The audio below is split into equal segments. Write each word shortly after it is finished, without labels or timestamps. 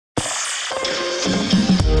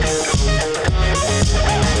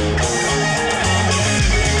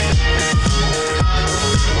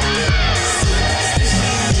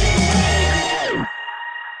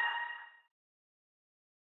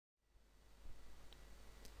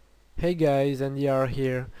Hey guys, Andy R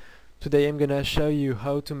here. Today I'm gonna show you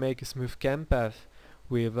how to make a smooth Campath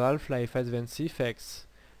with Half-Life Advanced Effects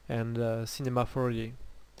and Cinema 4D.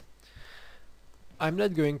 I'm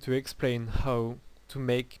not going to explain how to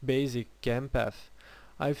make basic Campath.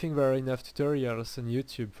 I think there are enough tutorials on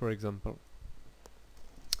YouTube, for example.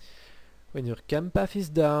 When your Campath is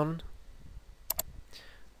done,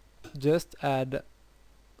 just add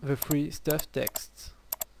the three stuff texts: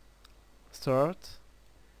 start,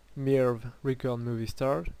 mirv record movie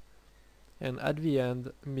start, and at the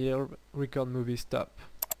end mirv record movie stop.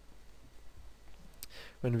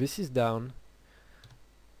 When this is done,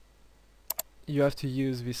 you have to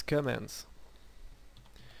use these commands: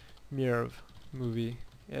 mirv movie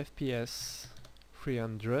FPS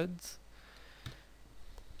 300,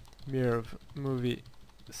 mirv movie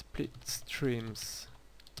split streams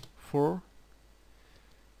 4,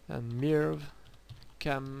 and mirv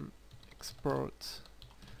cam export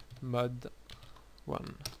mod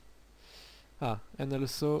 1. And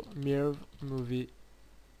also mirv movie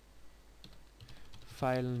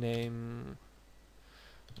file name,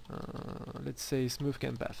 let's say smooth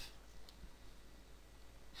Campath.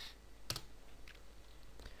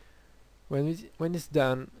 When it's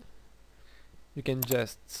done, you can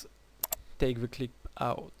just take the clip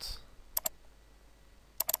out.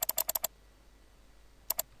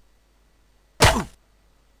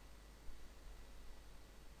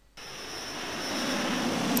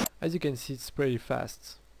 As you can see, it's pretty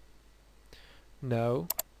fast. Now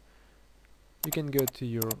you can go to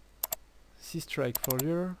your C-Strike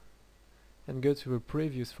folder and go to the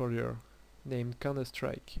previous folder named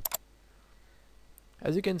Counter-Strike.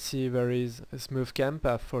 As you can see, there is a smooth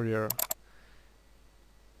Campath folder,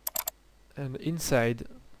 and inside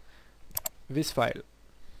this file.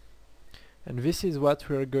 And this is what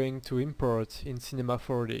we are going to import in Cinema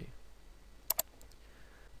 4D.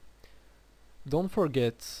 Don't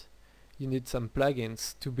forget, you need some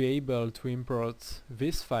plugins to be able to import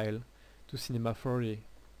this file to Cinema 4D.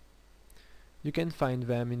 You can find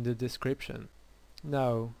them in the description.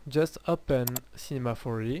 Now, just open Cinema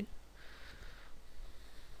 4D,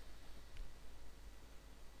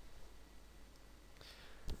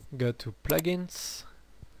 go to Plugins,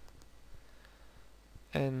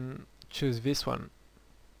 and choose this one.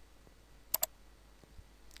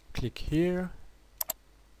 Click here,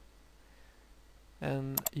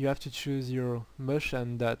 and you have to choose your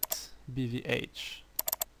motion.bvh.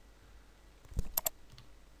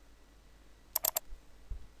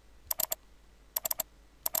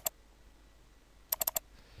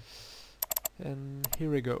 And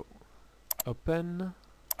here we go. Open,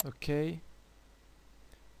 OK.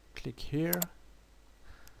 Click here,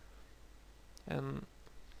 and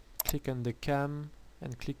click on the cam,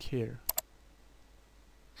 and click here.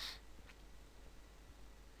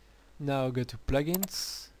 Now go to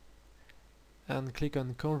Plugins, and click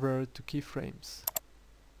on Convert to Keyframes.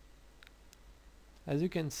 As you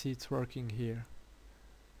can see, it's working here.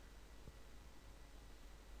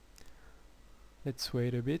 Let's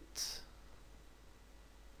wait a bit.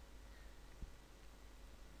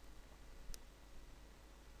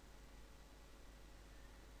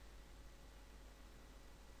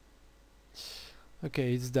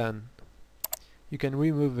 Okay, it's done. You can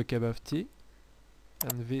remove the Campath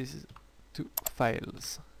and these two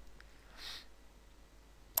files.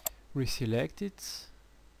 Reselect it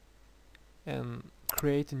and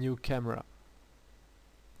create a new camera.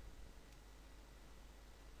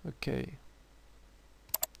 Okay.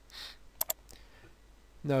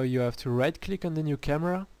 Now you have to right click on the new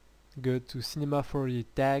camera, go to Cinema 4D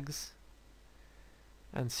tags,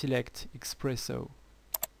 and select Espresso.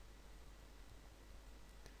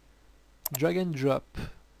 Drag and drop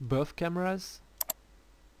both cameras,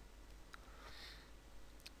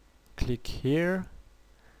 click here,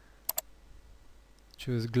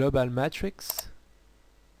 choose Global Matrix,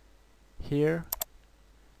 here,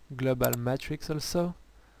 Global Matrix also,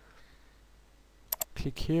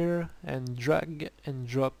 click here and drag and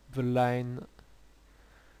drop the line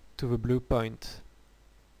to the blue point.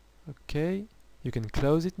 Okay, you can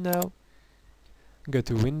close it now, go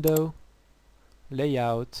to Window,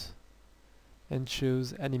 Layout, and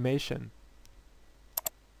choose Animation.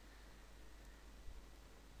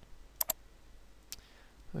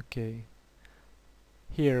 Okay,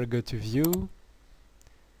 here go to View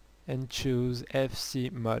and choose FC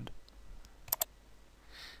Mode.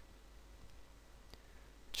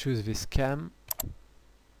 choose this cam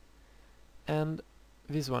and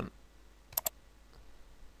this one.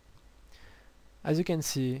 As you can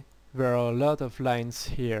see, there are a lot of lines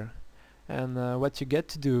here, and what you get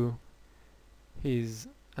to do is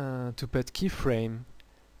to put keyframe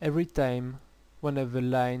every time one of the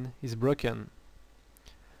line is broken.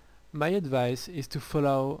 My advice is to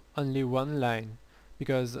follow only one line,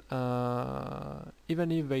 because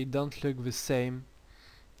even if they don't look the same,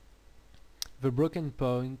 the broken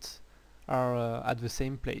points are at the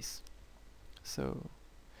same place. So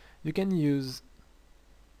you can use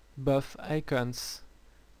both icons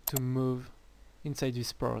to move inside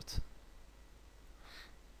this port.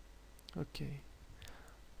 Okay,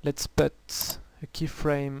 let's put a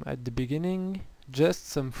keyframe at the beginning, just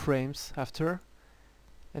some frames after,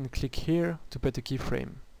 and click here to put a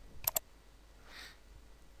keyframe.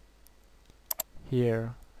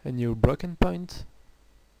 Here a new broken point.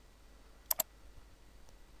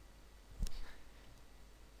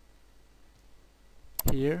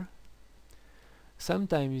 Here.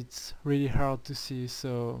 Sometimes it's really hard to see,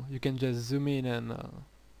 so you can just zoom in and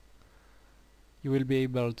you will be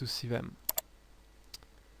able to see them.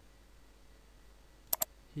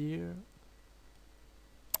 Here.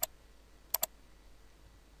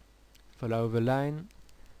 Follow the line,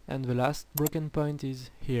 and the last broken point is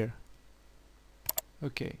here.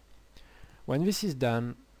 Okay. When this is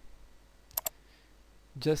done,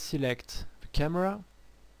 just select the camera,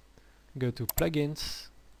 go to plugins,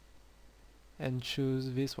 and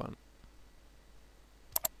choose this one.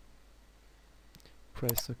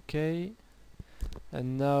 Press OK,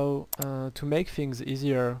 and now to make things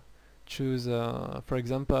easier, choose for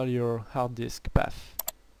example your hard disk path.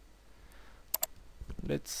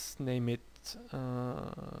 Let's name it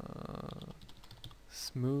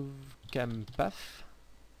Smooth Campath.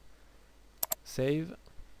 Save,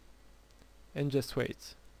 and just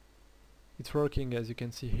wait. It's working, as you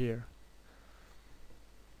can see here.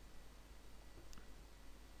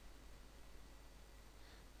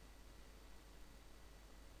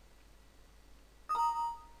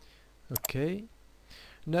 Okay,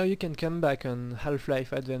 now you can come back on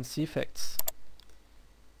Half-Life Advanced Effects.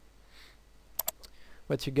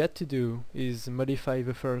 What you got to do is modify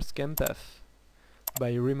the first Campath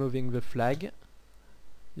by removing the flag.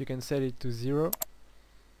 You can set it to 0,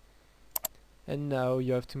 and now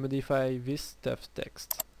you have to modify this stuff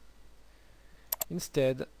text.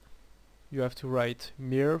 Instead, you have to write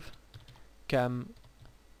mirv cam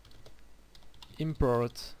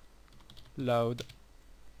import load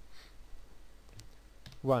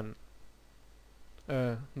 1.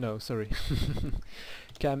 No, sorry.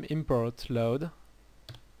 Cam import load,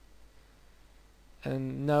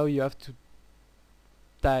 and now you have to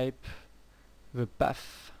type the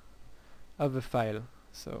path of the file.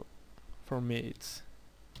 So for me it's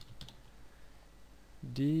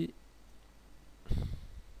d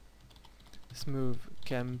smooth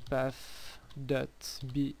campath dot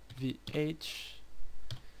bvh.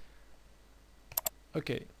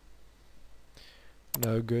 Okay,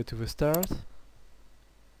 now go to the start,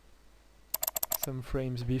 some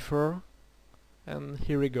frames before, and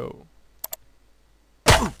here we go.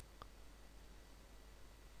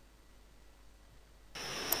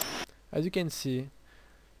 As you can see,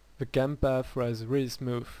 the Campath was really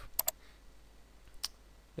smooth.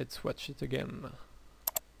 Let's watch it again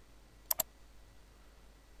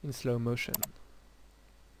in slow motion.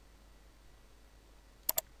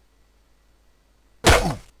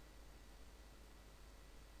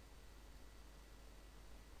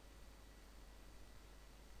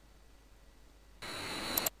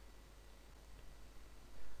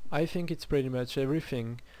 I think it's pretty much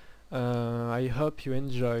everything. I hope you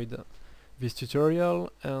enjoyed this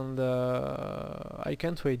tutorial, and I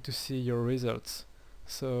can't wait to see your results.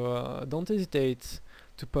 So don't hesitate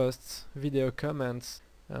to post video comments,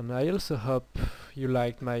 and I also hope you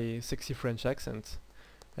liked my sexy French accent.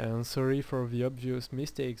 And sorry for the obvious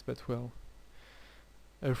mistakes, but well,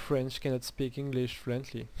 a French cannot speak English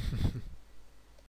fluently.